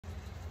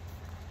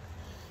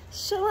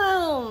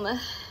Shalom!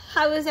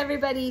 How is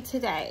everybody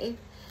today?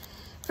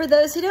 For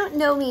those who don't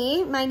know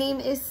me, my name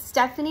is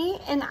Stephanie,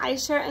 and I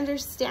share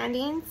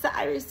understandings that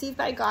I receive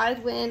by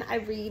God when I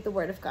read the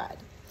Word of God.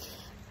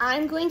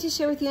 I'm going to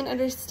share with you an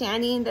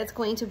understanding that's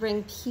going to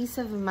bring peace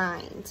of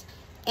mind.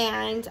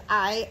 And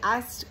I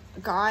asked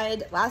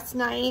God last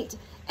night,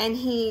 and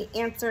He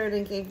answered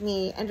and gave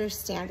me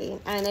understanding.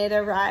 And it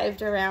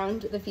arrived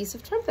around the Feast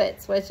of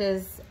Trumpets, which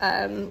is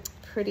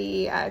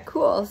pretty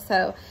cool.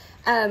 So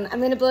I'm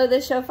going to blow the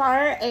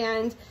shofar,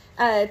 and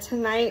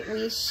tonight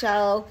we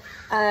shall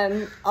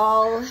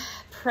all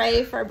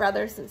pray for our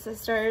brothers and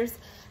sisters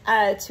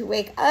to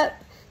wake up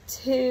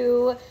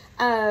to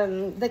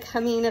the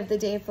coming of the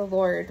day of the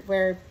Lord,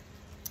 where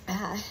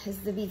is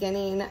the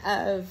beginning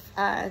of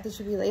the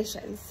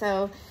tribulation.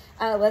 So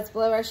let's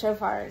blow our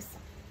shofars.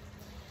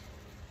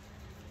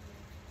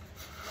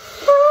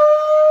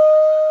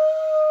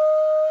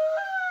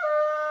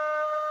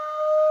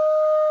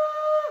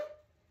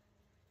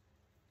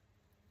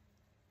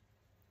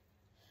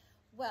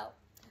 Well,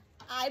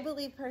 I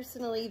believe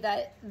personally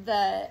that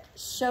the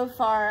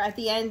shofar at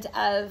the end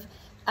of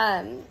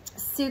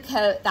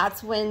Sukkot,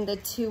 that's when the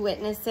two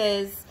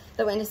witnesses,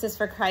 the witnesses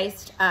for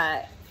Christ,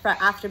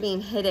 after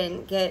being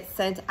hidden, get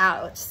sent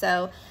out.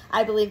 So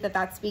I believe that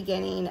that's the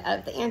beginning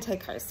of the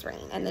Antichrist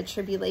reign, and the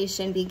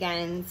tribulation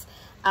begins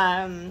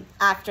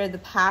after the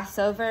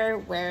Passover,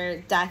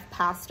 where death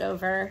passed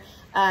over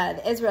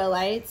the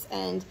Israelites,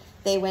 and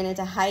they went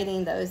into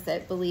hiding, those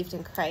that believed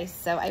in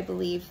Christ. So I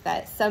believe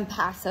that some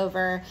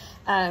Passover,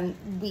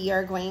 we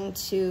are going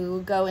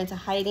to go into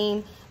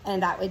hiding,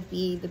 and that would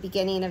be the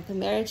beginning of the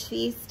marriage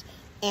feast.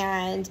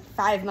 And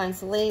 5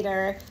 months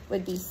later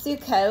would be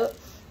Sukkot,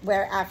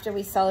 where after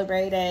we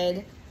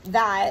celebrated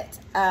that,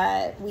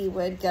 we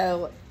would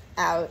go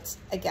out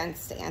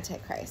against the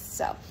Antichrist.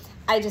 So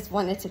I just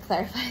wanted to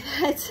clarify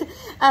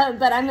that.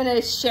 But I'm going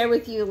to share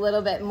with you a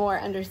little bit more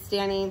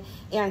understanding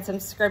and some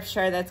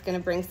scripture that's going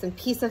to bring some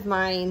peace of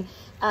mind.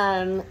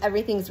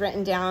 Everything's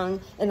written down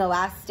in the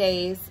last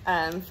days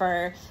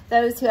for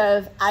those who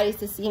have eyes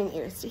to see and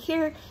ears to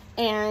hear.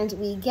 And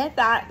we get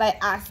that by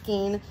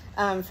asking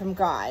from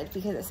God,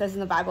 because it says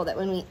in the Bible that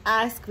when we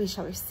ask, we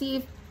shall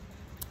receive,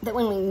 that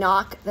when we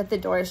knock, that the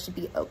doors should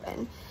be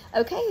open.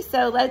 Okay,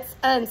 so let's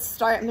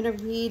start. I'm going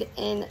to read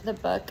in the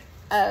book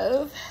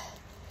of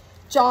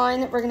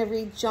John. We're going to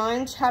read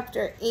John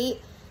chapter 8,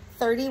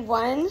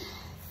 31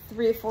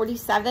 through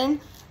 47.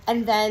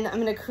 And then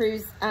I'm going to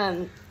cruise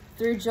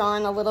through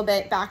John a little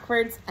bit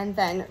backwards, and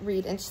then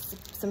read into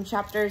some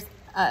chapters,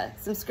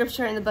 some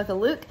scripture in the book of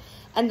Luke.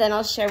 And then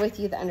I'll share with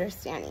you the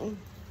understanding.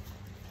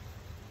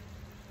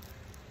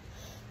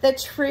 The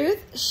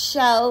truth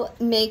shall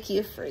make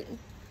you free.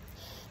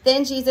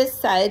 Then Jesus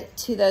said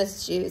to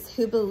those Jews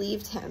who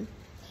believed him,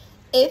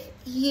 "If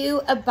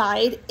you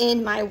abide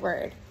in my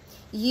word,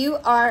 you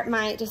are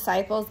my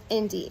disciples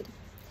indeed,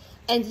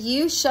 and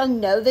you shall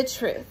know the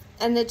truth,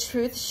 and the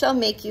truth shall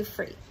make you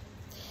free."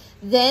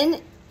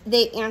 Then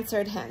they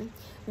answered him,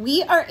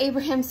 "We are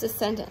Abraham's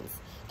descendants,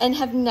 and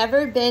have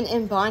never been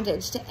in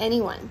bondage to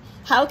anyone.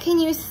 How can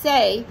you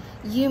say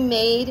you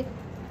may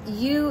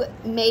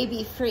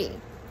be free?"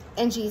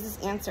 And Jesus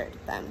answered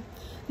them,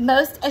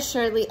 "Most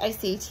assuredly I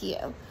say to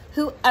you,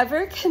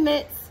 whoever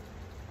commits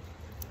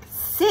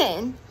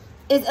sin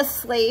is a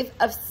slave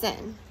of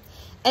sin.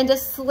 And a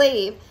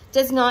slave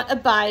does not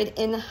abide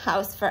in the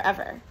house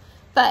forever,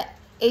 but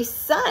a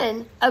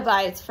son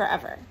abides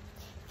forever.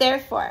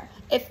 Therefore,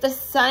 if the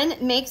Son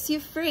makes you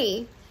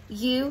free,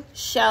 you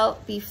shall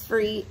be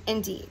free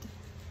indeed.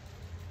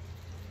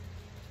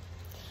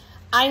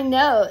 I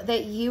know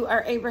that you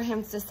are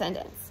Abraham's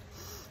descendants,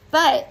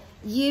 but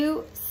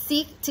you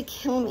seek to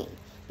kill me,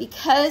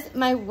 because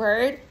my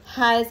word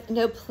has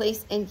no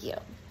place in you.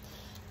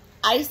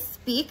 I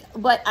speak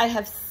what I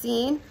have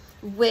seen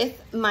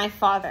with my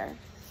Father,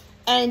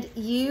 and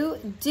you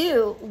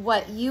do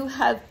what you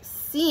have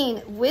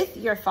seen with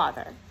your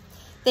father."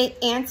 They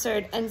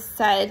answered and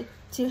said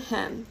to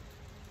him,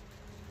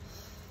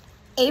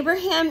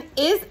 "Abraham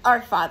is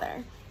our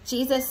father."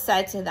 Jesus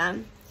said to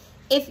them,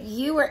 "If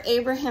you were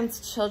Abraham's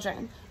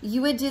children,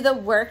 you would do the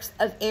works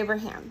of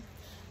Abraham.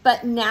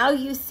 But now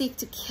you seek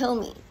to kill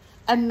me,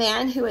 a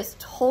man who has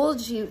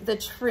told you the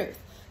truth,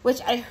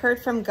 which I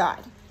heard from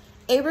God.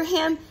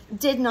 Abraham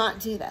did not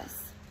do this.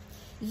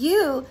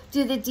 You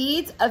do the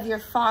deeds of your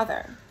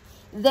father."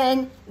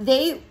 Then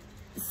they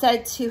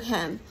said to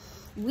him,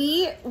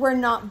 "We were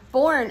not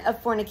born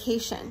of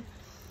fornication.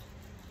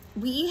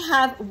 We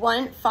have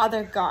one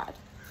Father, God."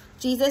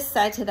 Jesus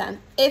said to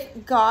them,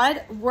 "If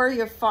God were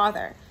your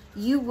father,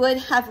 you would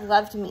have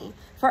loved me,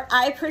 for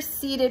I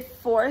proceeded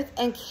forth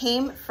and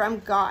came from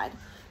God,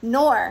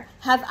 nor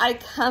have I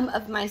come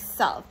of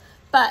myself,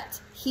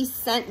 but he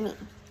sent me.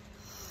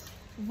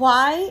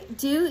 Why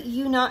do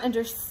you not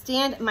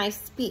understand my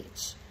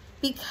speech?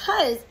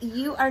 Because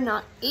you are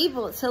not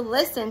able to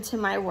listen to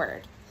my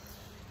word.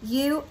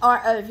 You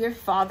are of your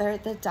father,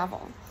 the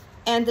devil,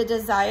 and the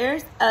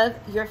desires of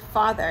your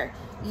father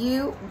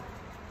you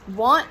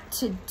want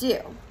to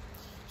do.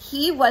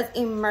 He was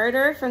a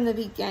murderer from the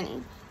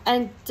beginning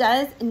and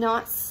does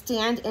not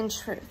stand in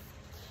truth,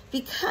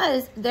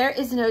 because there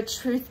is no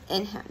truth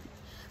in him.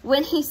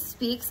 When he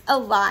speaks a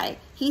lie,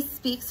 he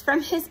speaks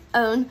from his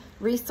own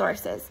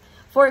resources,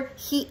 for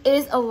he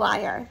is a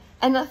liar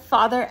and the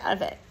father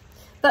of it.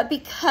 But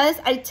because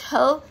I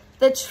tell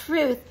the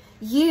truth,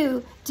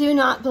 you do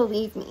not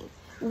believe me.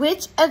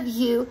 Which of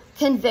you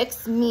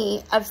convicts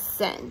me of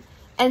sin?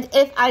 And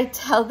if I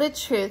tell the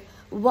truth,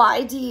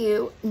 why do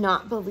you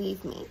not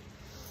believe me?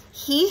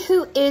 He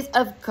who is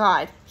of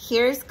God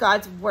hears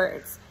God's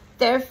words.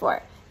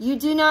 Therefore, you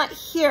do not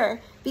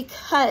hear,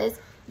 because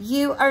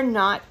you are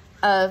not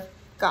of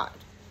God.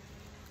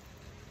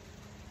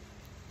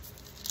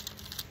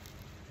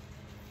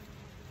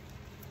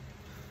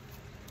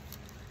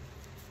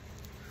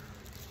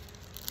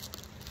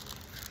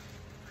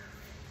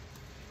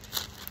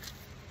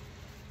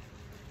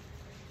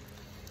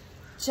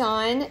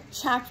 John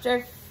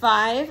chapter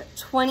 5,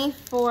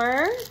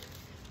 24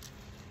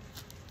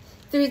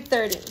 through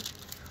 30.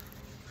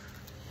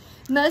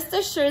 Most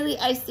assuredly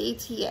I say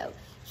to you,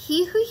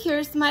 he who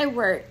hears my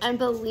word and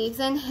believes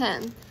in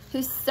him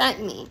who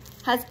sent me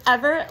has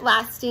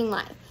everlasting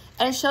life,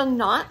 and shall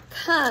not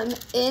come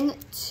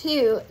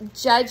into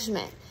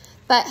judgment,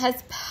 but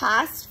has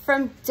passed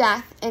from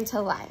death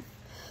into life.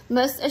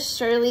 Most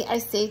assuredly I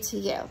say to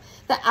you,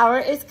 the hour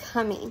is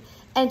coming,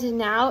 and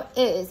now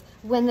is,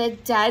 when the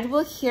dead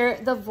will hear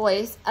the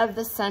voice of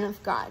the Son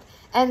of God,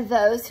 and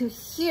those who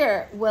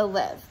hear will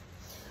live.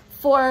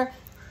 For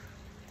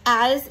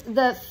as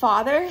the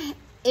Father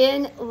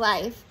in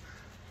life,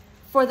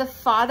 for the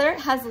Father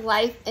has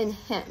life in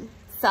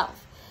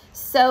himself,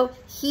 so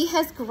he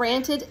has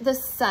granted the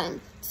Son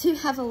to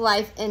have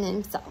life in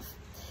himself.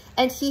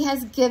 And he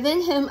has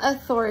given him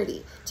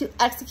authority to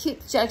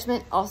execute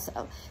judgment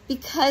also,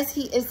 because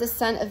he is the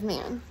Son of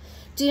Man.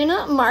 Do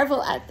not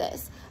marvel at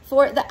this,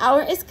 for the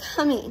hour is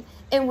coming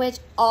in which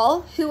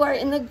all who are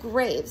in the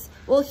graves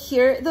will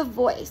hear the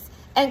voice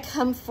and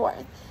come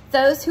forth,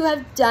 those who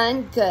have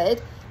done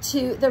good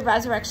to the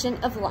resurrection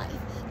of life,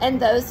 and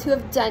those who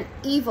have done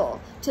evil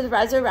to the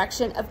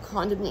resurrection of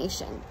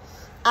condemnation.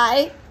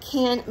 I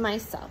can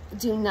myself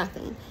do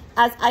nothing.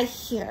 As I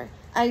hear,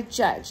 I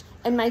judge,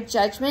 and my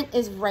judgment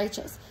is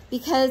righteous,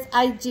 because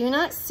I do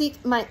not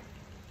seek my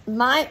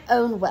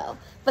own will,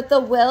 but the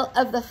will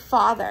of the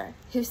Father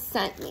who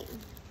sent me.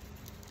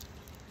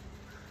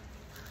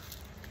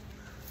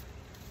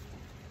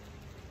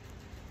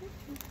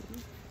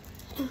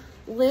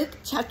 Luke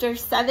chapter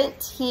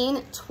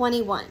 17,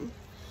 21.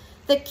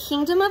 The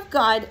kingdom of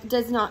God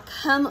does not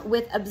come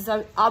with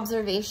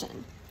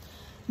observation,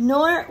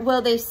 nor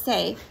will they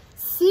say,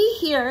 see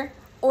here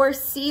or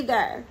see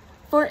there,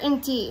 for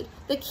indeed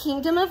the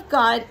kingdom of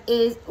God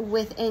is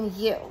within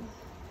you.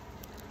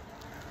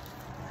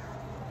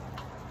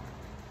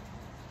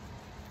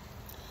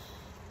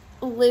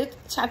 Luke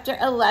chapter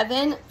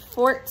 11,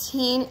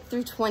 14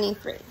 through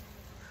 23.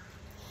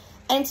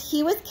 And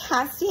he was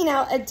casting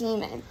out a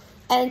demon,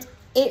 and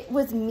it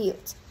was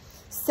mute.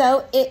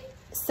 So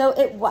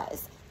it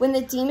was, when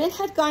the demon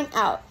had gone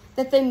out,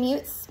 that the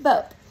mute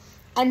spoke,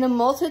 and the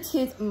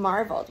multitudes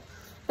marveled.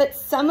 But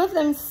some of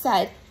them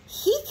said,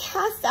 he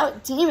cast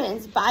out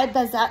demons by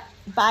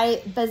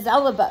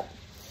Beelzebub,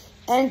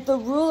 and the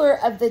ruler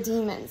of the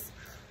demons.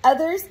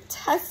 Others,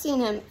 testing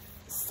him,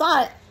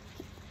 sought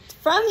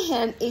from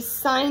him a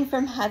sign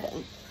from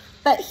heaven.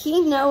 But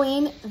he,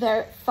 knowing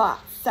their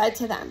thoughts, said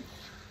to them,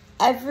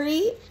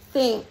 every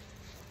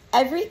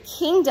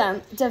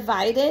kingdom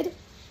divided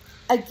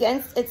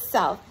against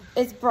itself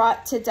is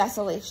brought to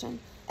desolation,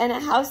 and a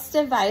house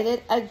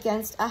divided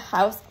against a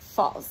house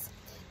falls.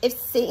 If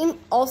Satan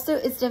also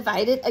is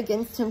divided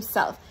against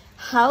himself,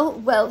 how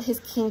will his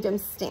kingdom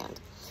stand?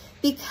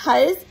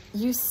 Because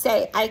you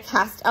say, I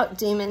cast out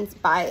demons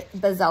by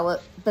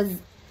Beelzebub,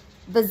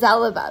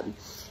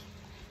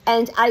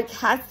 and I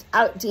cast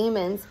out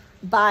demons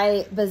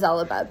by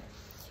Beelzebub,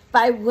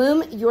 by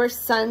whom your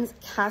sons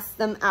cast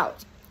them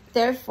out.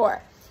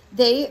 Therefore,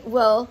 they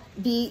will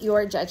be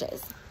your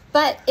judges.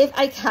 But if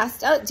I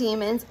cast out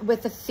demons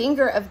with the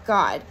finger of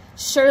God,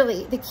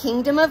 surely the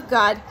kingdom of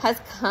God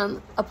has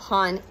come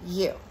upon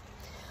you.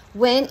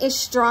 When a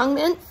strong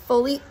man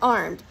fully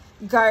armed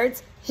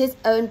guards his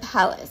own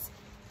palace,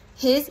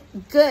 his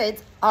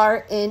goods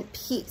are in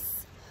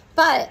peace.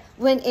 But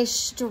when a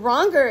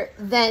stronger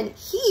than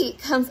he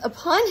comes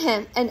upon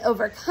him and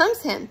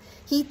overcomes him,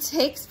 he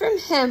takes from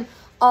him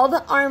all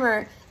the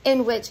armor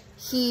in which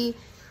he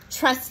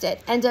trusted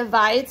and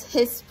divides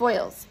his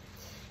spoils.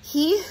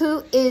 He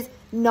who is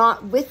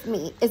not with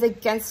me is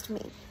against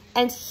me,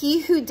 and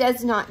he who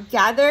does not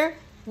gather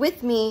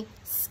with me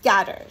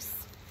scatters.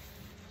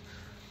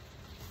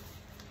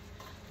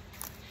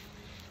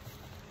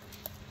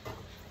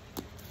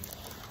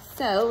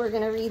 So we're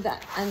going to read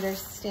that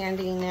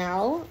understanding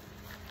now.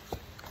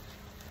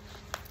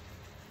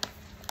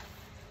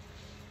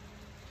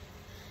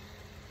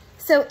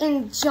 So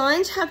in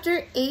John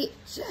chapter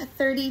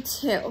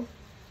 8:32,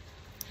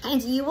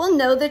 and you will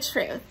know the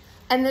truth,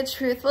 and the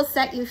truth will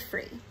set you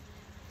free.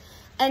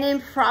 And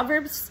in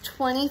Proverbs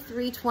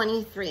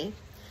 23:23,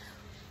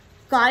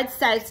 God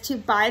says to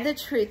buy the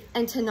truth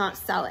and to not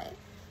sell it,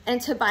 and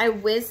to buy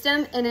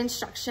wisdom and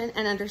instruction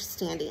and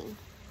understanding.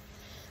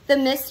 The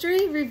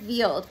mystery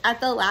revealed at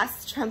the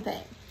last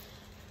trumpet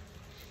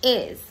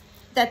is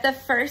that the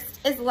first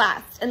is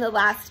last and the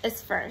last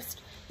is first.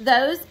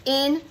 Those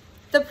in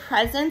the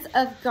presence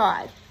of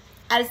God,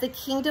 as the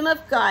kingdom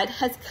of God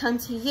has come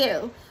to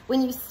you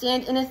when you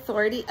stand in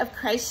authority of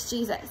Christ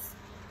Jesus,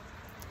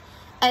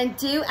 and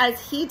do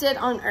as he did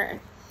on earth,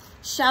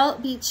 shall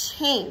be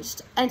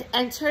changed and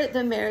enter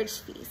the marriage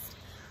feast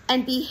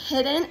and be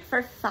hidden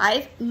for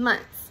 5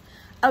 months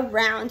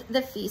around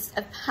the feast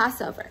of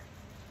Passover.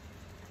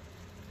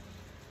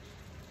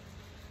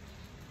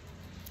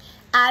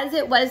 As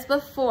it was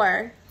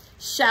before,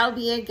 shall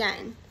be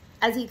again,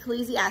 as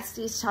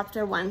Ecclesiastes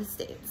chapter 1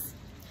 states.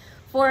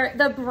 For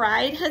the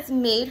bride has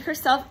made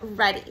herself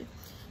ready,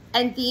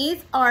 and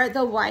these are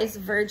the wise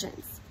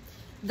virgins,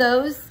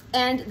 those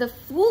and the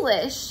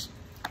foolish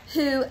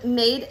who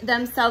made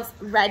themselves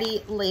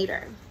ready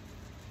later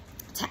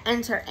to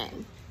enter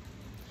in.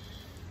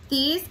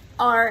 These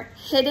are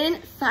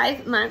hidden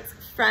 5 months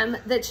from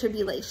the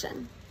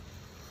tribulation,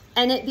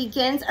 and it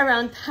begins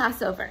around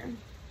Passover.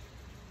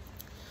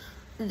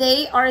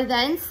 They are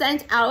then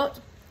sent out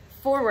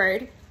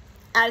forward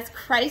as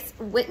Christ's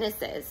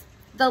witnesses,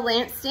 the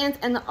lampstands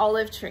and the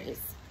olive trees,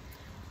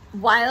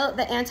 while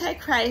the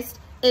Antichrist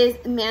is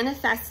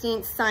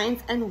manifesting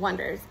signs and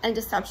wonders and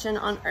deception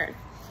on earth,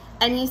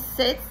 and he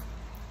sits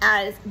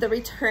as the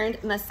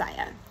returned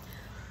Messiah.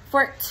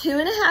 For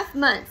 2.5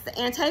 months, the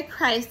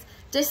Antichrist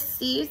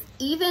deceives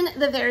even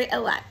the very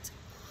elect,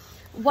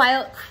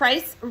 while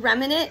Christ's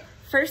remnant,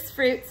 first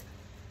fruits,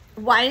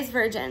 wise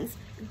virgins,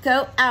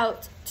 go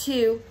out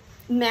to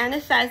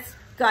manifest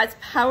God's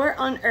power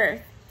on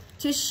earth,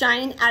 to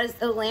shine as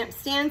the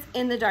lampstands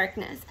in the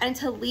darkness, and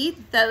to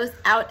lead those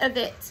out of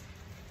it.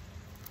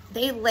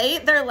 They lay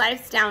their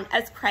lives down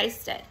as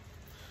Christ did,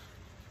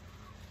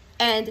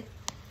 and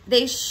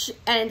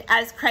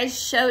as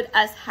Christ showed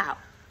us how,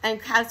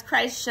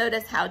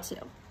 to.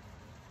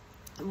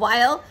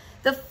 While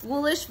the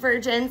foolish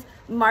virgins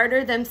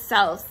martyr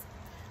themselves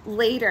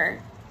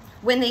later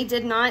when they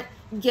did not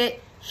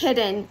get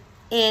hidden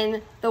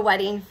in the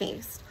wedding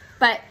feast,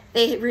 but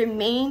they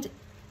remained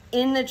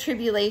in the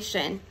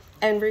tribulation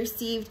and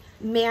received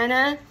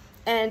manna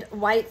and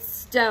white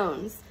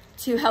stones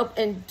to help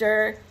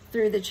endure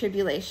through the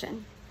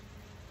tribulation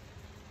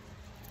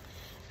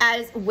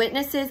as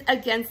witnesses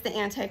against the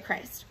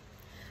Antichrist.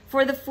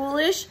 For the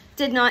foolish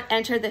did not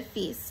enter the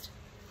feast,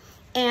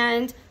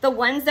 and the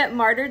ones that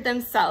martyred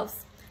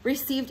themselves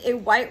received a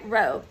white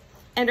robe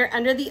and are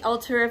under the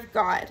altar of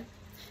God,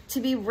 to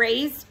be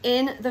raised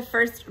in the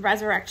first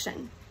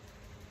resurrection.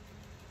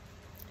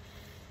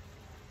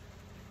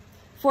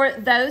 For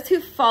those who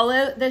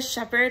follow the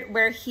shepherd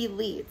where he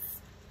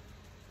leads,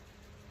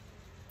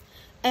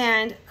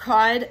 and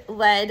God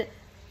led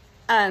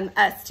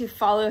us to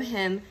follow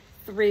him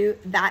through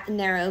that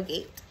narrow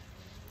gate,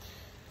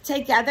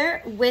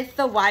 together with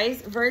the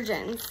wise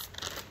virgins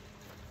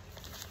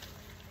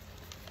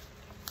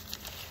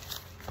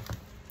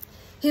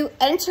who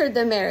entered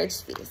the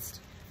marriage feast.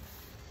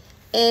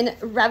 In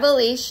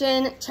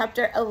Revelation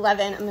chapter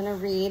 11, I'm going to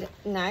read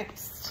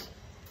next.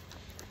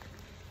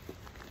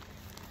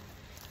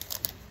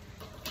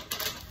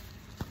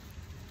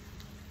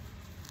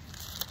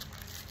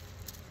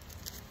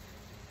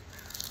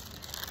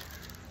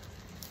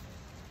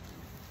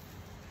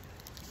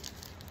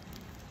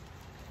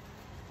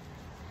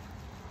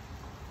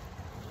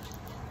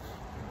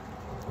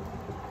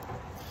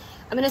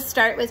 I'm going to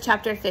start with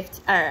chapter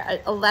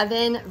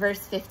 11, verse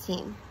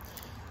 15.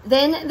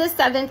 Then the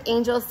seventh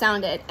angel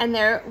sounded, and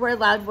there were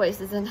loud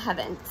voices in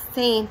heaven,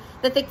 saying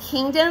that the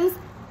kingdoms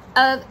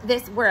of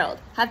this world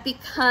have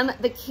become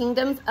the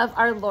kingdoms of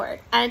our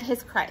Lord and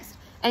his Christ,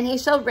 and he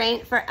shall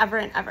reign forever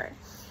and ever.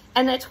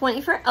 And the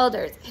 24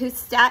 elders who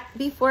sat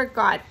before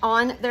God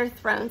on their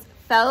thrones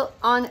fell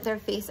on their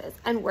faces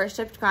and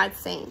worshipped God,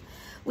 saying,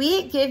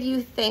 We give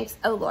you thanks,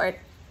 O Lord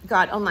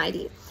God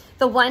Almighty,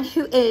 the one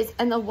who is,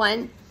 and the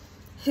one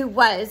who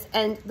was,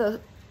 and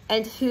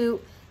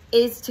who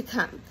is to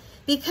come,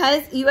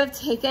 because you have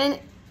taken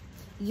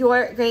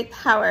your great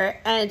power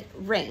and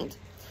reigned.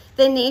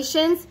 The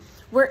nations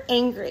were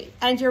angry,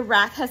 and your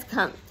wrath has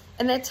come,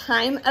 and the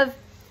time of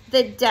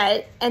the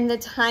dead,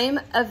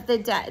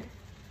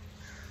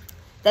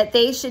 that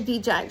they should be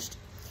judged,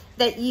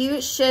 that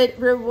you should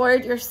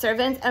reward your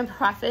servants and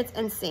prophets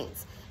and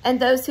saints, and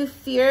those who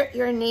fear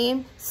your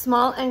name,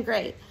 small and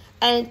great,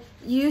 and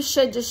you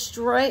should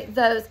destroy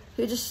those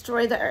who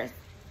destroy the earth.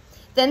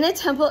 Then the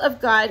temple of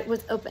God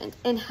was opened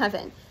in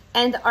heaven,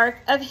 and the ark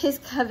of his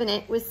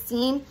covenant was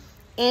seen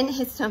in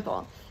his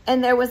temple.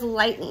 And there was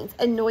lightnings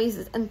and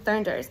noises and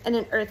thunders and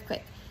an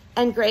earthquake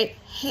and great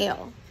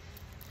hail.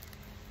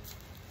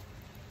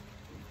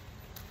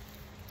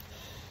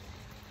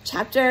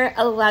 Chapter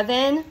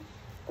 11,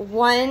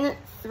 1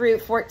 through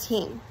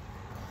 14.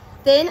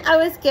 Then I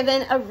was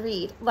given a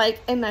reed like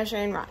a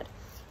measuring rod,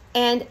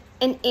 and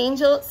an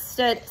angel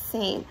stood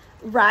saying,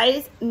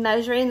 rise,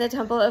 measuring the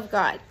temple of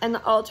God and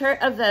the altar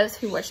of those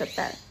who worship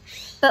there.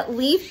 But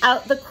leave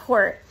out the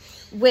court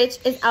which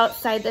is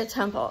outside the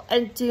temple,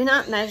 and do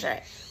not measure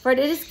it, for it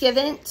is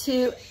given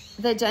to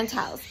the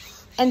Gentiles,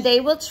 and they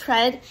will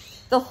tread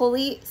the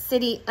holy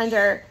city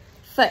under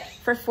foot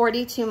for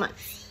 42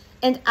 months.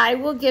 And I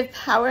will give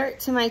power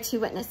to my 2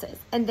 witnesses,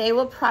 and they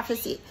will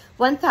prophesy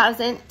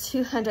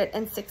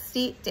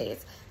 1,260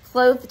 days,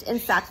 clothed in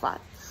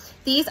sackcloth.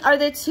 These are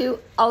the 2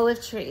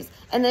 olive trees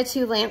and the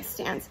 2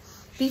 lampstands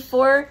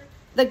before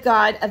the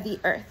God of the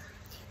earth.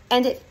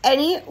 And if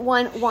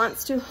anyone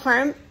wants to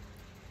harm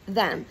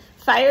them,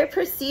 fire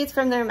proceeds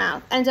from their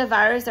mouth and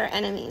devours their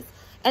enemies.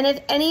 And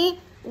if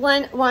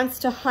anyone wants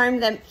to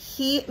harm them,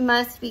 he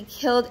must be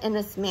killed in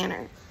this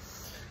manner.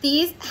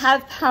 These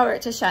have power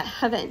to shut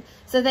heaven,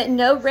 so that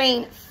no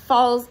rain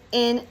falls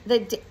in the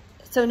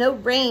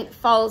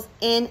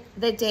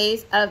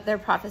days of their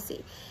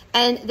prophecy.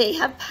 And they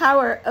have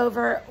power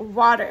over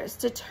waters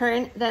to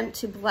turn them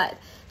to blood,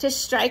 to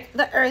strike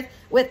the earth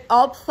with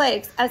all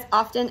plagues as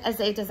often as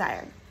they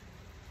desire.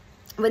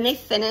 When they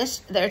finish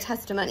their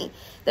testimony,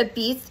 the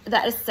beast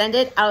that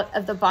ascended out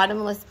of the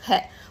bottomless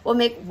pit will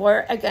make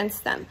war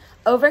against them,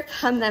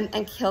 overcome them,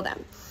 and kill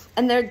them.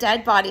 And their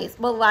dead bodies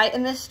will lie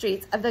in the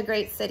streets of the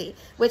great city,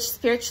 which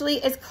spiritually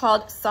is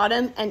called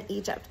Sodom and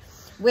Egypt,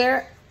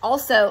 where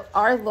also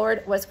our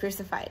Lord was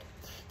crucified.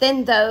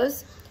 Then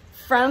those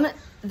from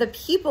the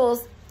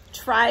peoples,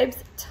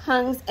 tribes,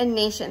 tongues, and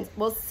nations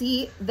will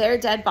see their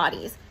dead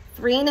bodies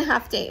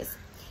 3.5 days,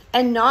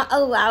 and not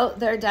allow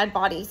their dead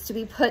bodies to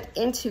be put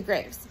into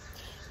graves.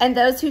 And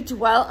those who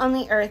dwell on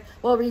the earth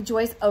will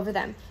rejoice over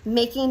them,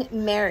 making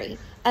merry,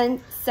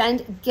 and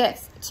send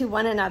gifts to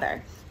one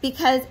another,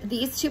 because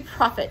these 2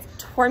 prophets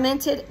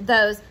tormented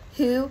those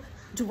who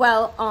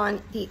dwell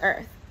on the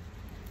earth.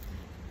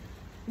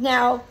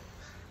 Now,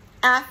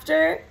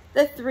 after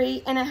the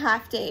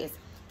 3.5 days,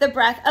 the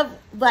breath of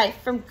life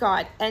from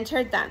God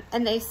entered them,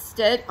 and they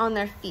stood on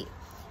their feet.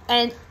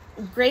 And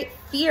great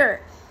fear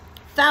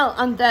fell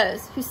on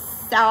those who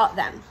saw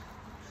them.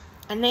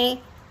 And they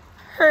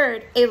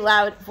heard a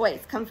loud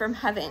voice come from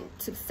heaven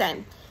to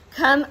say,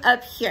 "Come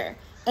up here."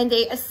 And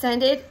they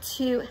ascended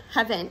to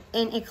heaven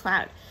in a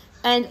cloud,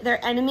 and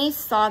their enemies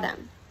saw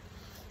them.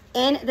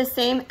 In the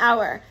same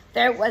hour,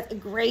 there was a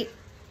great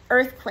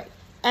earthquake,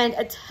 and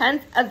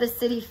 1/10 of the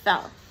city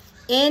fell.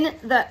 In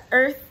the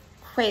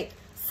earthquake,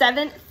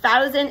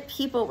 7,000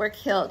 people were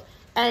killed,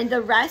 and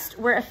the rest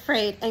were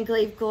afraid and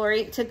gave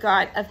glory to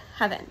God of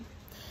heaven.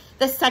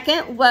 The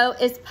second woe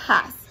is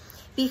past.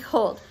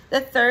 Behold, the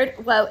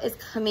third woe is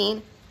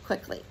coming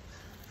quickly.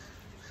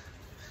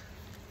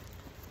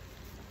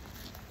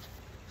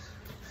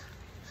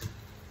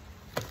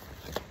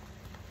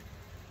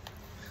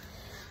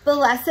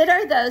 Blessed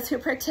are those who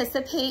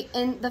participate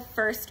in the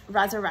first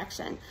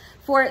resurrection,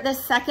 for the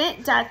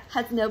second death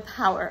has no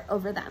power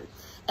over them,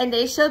 and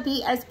they shall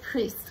be as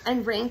priests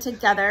and reign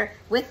together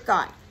with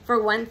God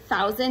for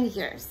 1,000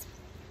 years.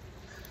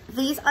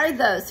 These are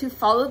those who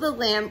follow the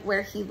Lamb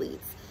where he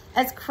leads,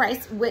 as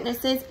Christ's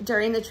witnesses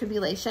during the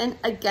tribulation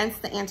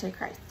against the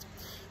Antichrist.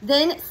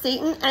 Then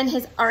Satan and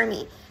his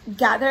army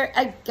gather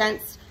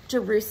against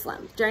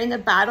Jerusalem during the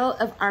battle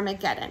of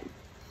Armageddon.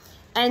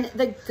 And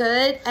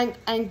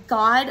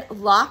God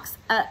locks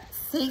up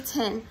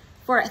Satan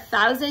for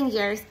 1,000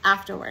 years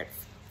afterwards,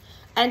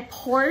 and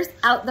pours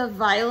out the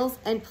vials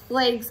and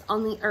plagues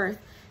on the earth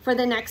for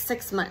the next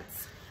 6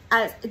 months,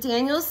 as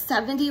Daniel's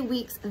 70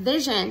 weeks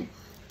vision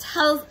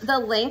tells the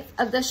length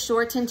of the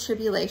shortened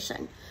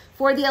tribulation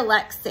for the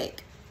elect's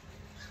sake.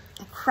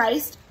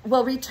 Christ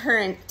will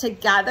return to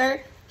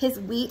gather his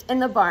wheat in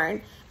the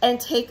barn and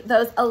take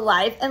those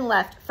alive and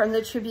left from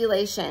the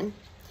tribulation,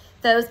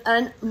 those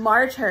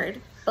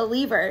unmartyred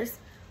believers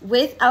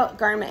without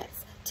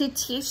garments, to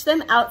teach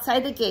them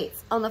outside the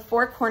gates on the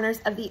 4 corners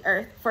of the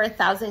earth for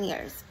 1,000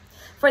 years.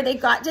 For they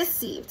got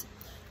deceived,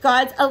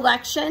 God's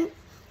election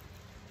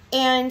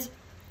and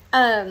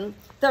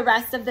the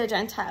rest of the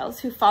Gentiles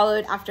who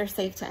followed after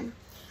Satan.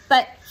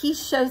 But he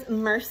shows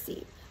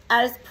mercy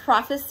as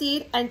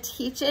prophesied and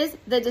teaches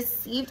the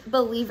deceived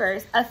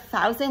believers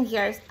 1,000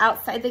 years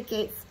outside the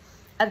gates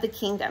of the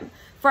kingdom.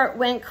 For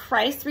when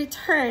Christ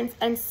returns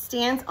and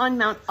stands on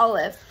Mount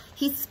Olives,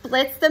 he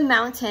splits the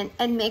mountain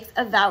and makes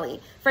a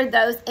valley for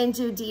those in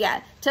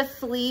Judea to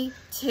flee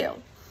to,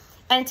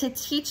 and to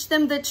teach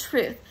them the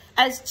truth,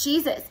 as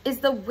Jesus is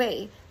the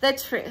way, the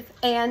truth,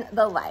 and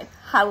the life.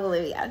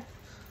 Hallelujah.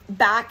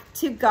 Back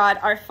to God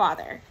our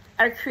Father,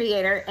 our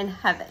Creator in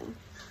heaven.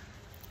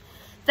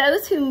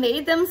 Those who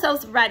made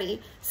themselves ready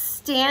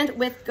stand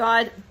with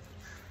God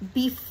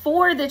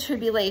before the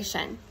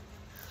tribulation,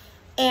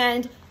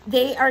 and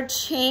they are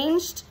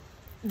changed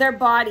their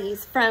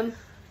bodies from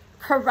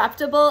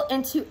corruptible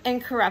into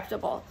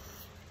incorruptible.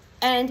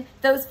 And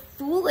those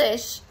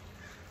foolish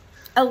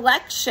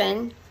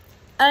election,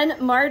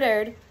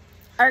 unmartyred,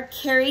 are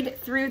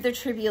carried through the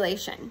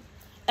tribulation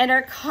and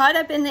are caught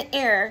up in the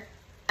air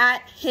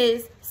at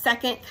his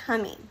second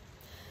coming.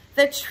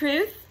 The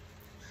truth,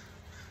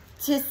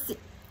 to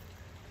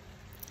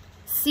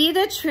see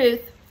the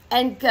truth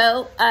and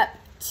go up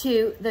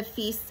to the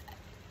feast.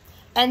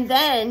 And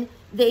then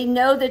they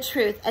know the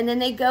truth. And then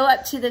they go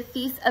up to the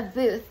Feast of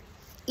Booths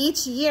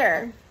each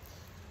year,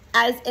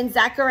 as in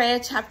Zechariah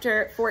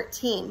chapter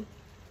 14,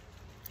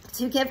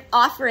 to give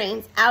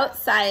offerings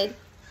outside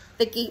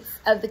the gates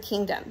of the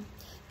kingdom.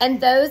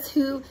 And those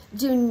who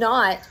do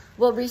not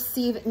will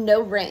receive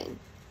no rain.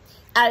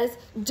 As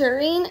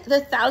during the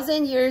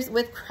 1,000 years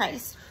with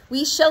Christ,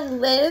 we shall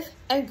live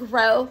and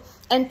grow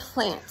and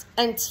plant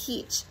and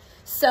teach.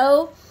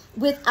 So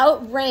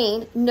without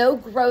rain, no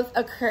growth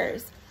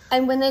occurs.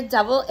 And when the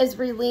devil is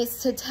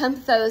released to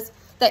tempt those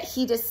that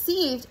he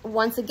deceived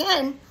once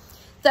again,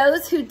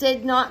 those who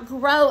did not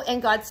grow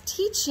in God's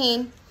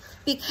teaching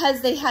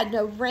because they had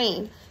no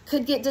rain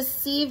could get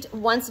deceived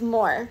once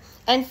more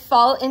and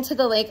fall into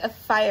the lake of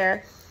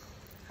fire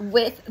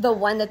with the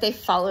one that they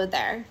followed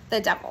there, the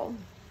devil.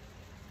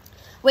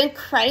 When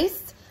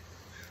Christ's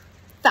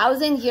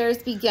 1,000 years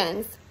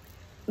begins,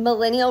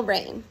 millennial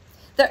reign,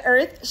 the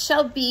earth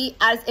shall be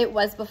as it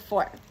was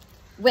before,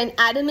 when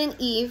Adam and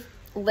Eve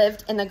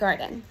lived in the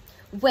garden,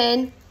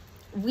 when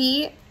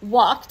we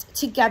walked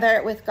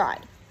together with God.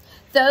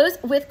 Those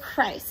with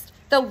Christ,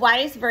 the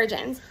wise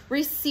virgins,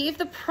 received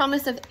the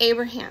promise of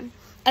Abraham,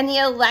 and the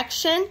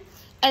election,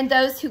 and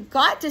those who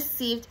got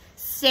deceived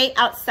stay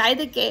outside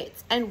the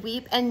gates and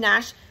weep and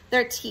gnash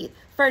their teeth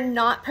for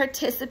not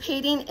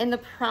participating in the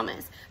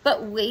promise,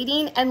 but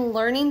waiting and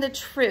learning the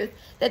truth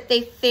that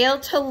they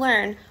failed to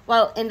learn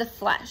while in the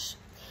flesh.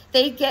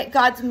 They get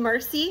God's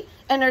mercy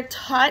and are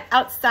taught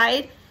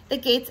outside the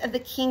gates of the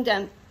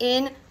kingdom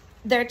in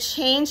their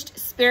changed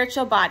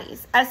spiritual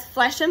bodies, as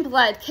flesh and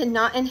blood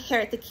cannot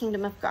inherit the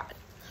kingdom of God.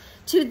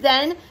 To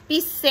then be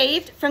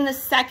saved from the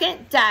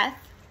second death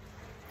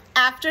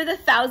after the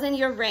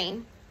 1,000-year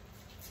reign,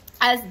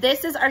 as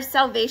this is our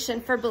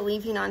salvation for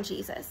believing on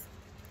Jesus.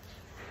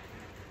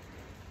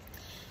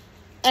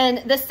 And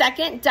the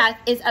second death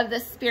is of the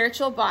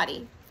spiritual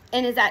body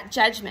and is at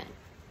judgment.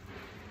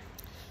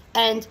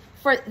 And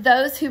for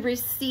those who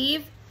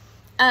receive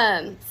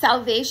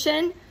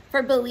salvation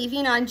for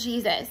believing on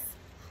Jesus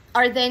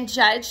are then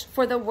judged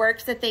for the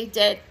works that they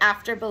did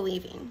after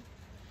believing.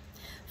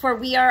 For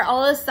we are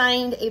all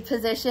assigned a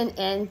position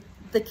in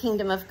the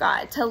kingdom of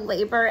God to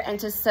labor and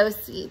to sow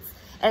seeds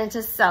and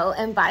to sell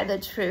and buy the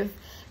truth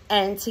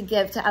and to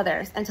give to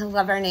others and to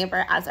love our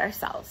neighbor as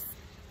ourselves.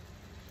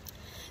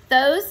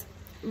 Those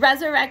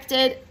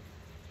resurrected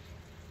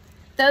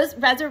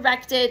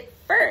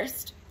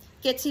first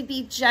get to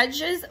be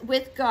judges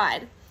with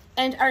God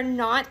and are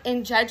not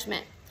in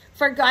judgment.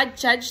 For God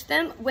judged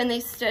them when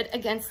they stood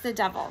against the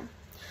devil,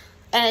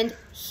 and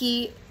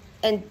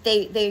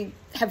they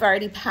have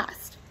already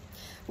passed.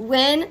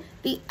 When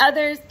the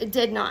others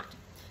did not,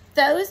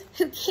 those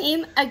who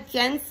came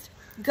against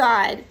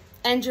God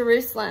and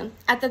Jerusalem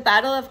at the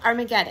battle of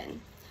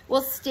Armageddon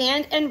will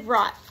stand and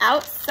rot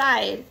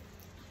outside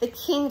the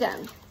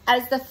kingdom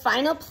as the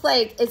final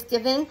plague is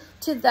given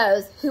to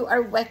those who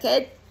are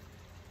wicked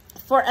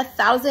for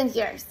 1,000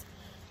 years,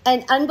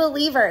 and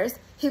unbelievers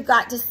who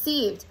got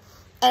deceived,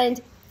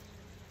 and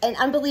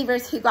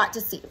unbelievers who got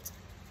deceived.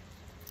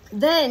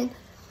 Then,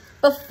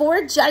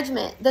 before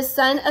judgment, the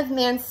Son of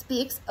Man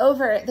speaks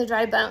over the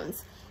dry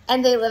bones,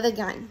 and they live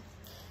again.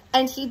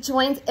 And he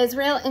joins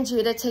Israel and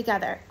Judah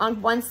together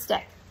on one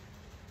stick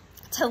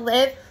to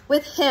live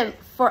with him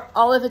for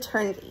all of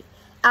eternity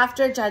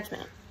after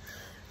judgment.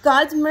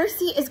 God's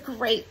mercy is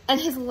great, and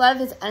his love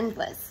is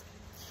endless.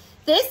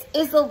 This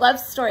is the love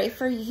story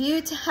for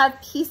you to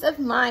have peace of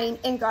mind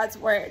in God's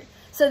word,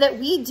 so that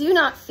we do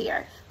not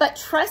fear, but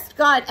trust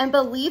God and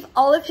believe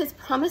all of his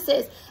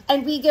promises,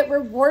 and we get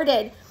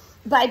rewarded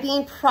by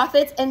being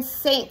prophets and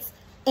saints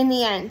in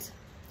the end.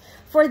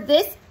 For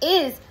this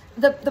is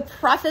the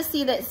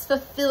prophecy that is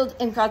fulfilled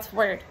in God's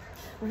word.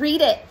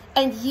 Read it,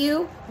 and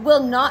you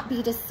will not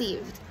be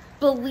deceived.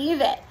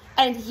 Believe it,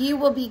 and you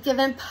will be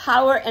given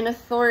power and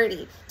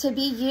authority to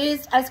be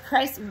used as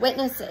Christ's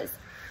witnesses,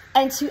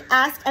 and to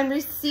ask and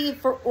receive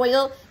for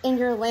oil in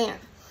your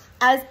lamp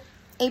as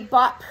a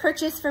bought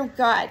purchase from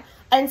God,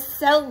 and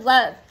sell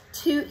love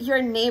to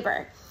your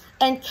neighbor,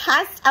 and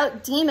cast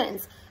out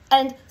demons,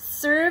 and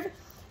serve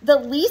the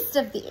least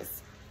of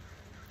these.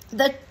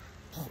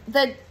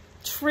 The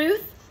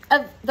truth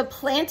of the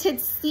planted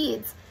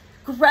seeds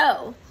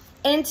grow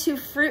into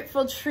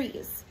fruitful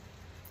trees,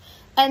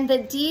 and the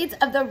deeds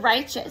of the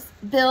righteous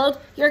build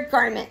your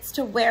garments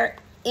to wear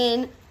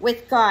in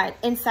with God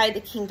inside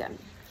the kingdom.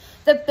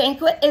 The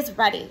banquet is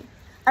ready.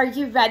 Are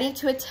you ready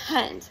to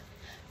attend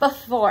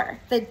before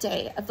the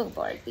day of the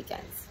Lord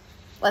begins?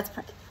 Let's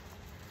pray.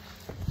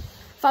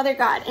 Father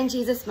God, in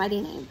Jesus' mighty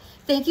name,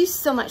 thank you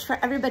so much for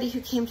everybody who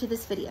came to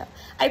this video.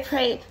 I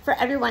pray for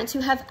everyone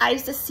to have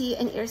eyes to see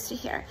and ears to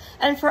hear,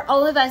 and for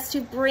all of us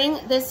to bring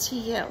this to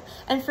you,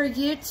 and for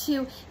you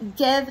to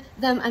give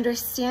them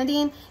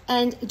understanding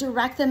and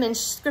direct them in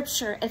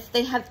scripture if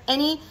they have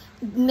any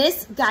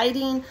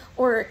misguiding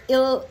or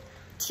ill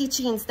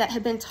teachings that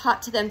have been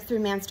taught to them through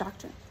man's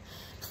doctrine.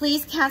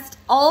 Please cast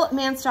all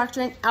man's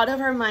doctrine out of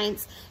our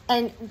minds,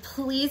 and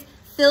please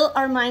fill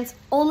our minds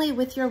only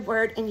with your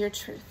word and your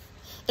truth.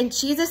 In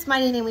Jesus'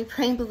 mighty name we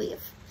pray and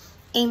believe.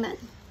 Amen.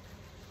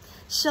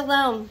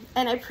 Shalom,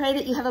 and I pray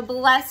that you have a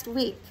blessed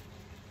week.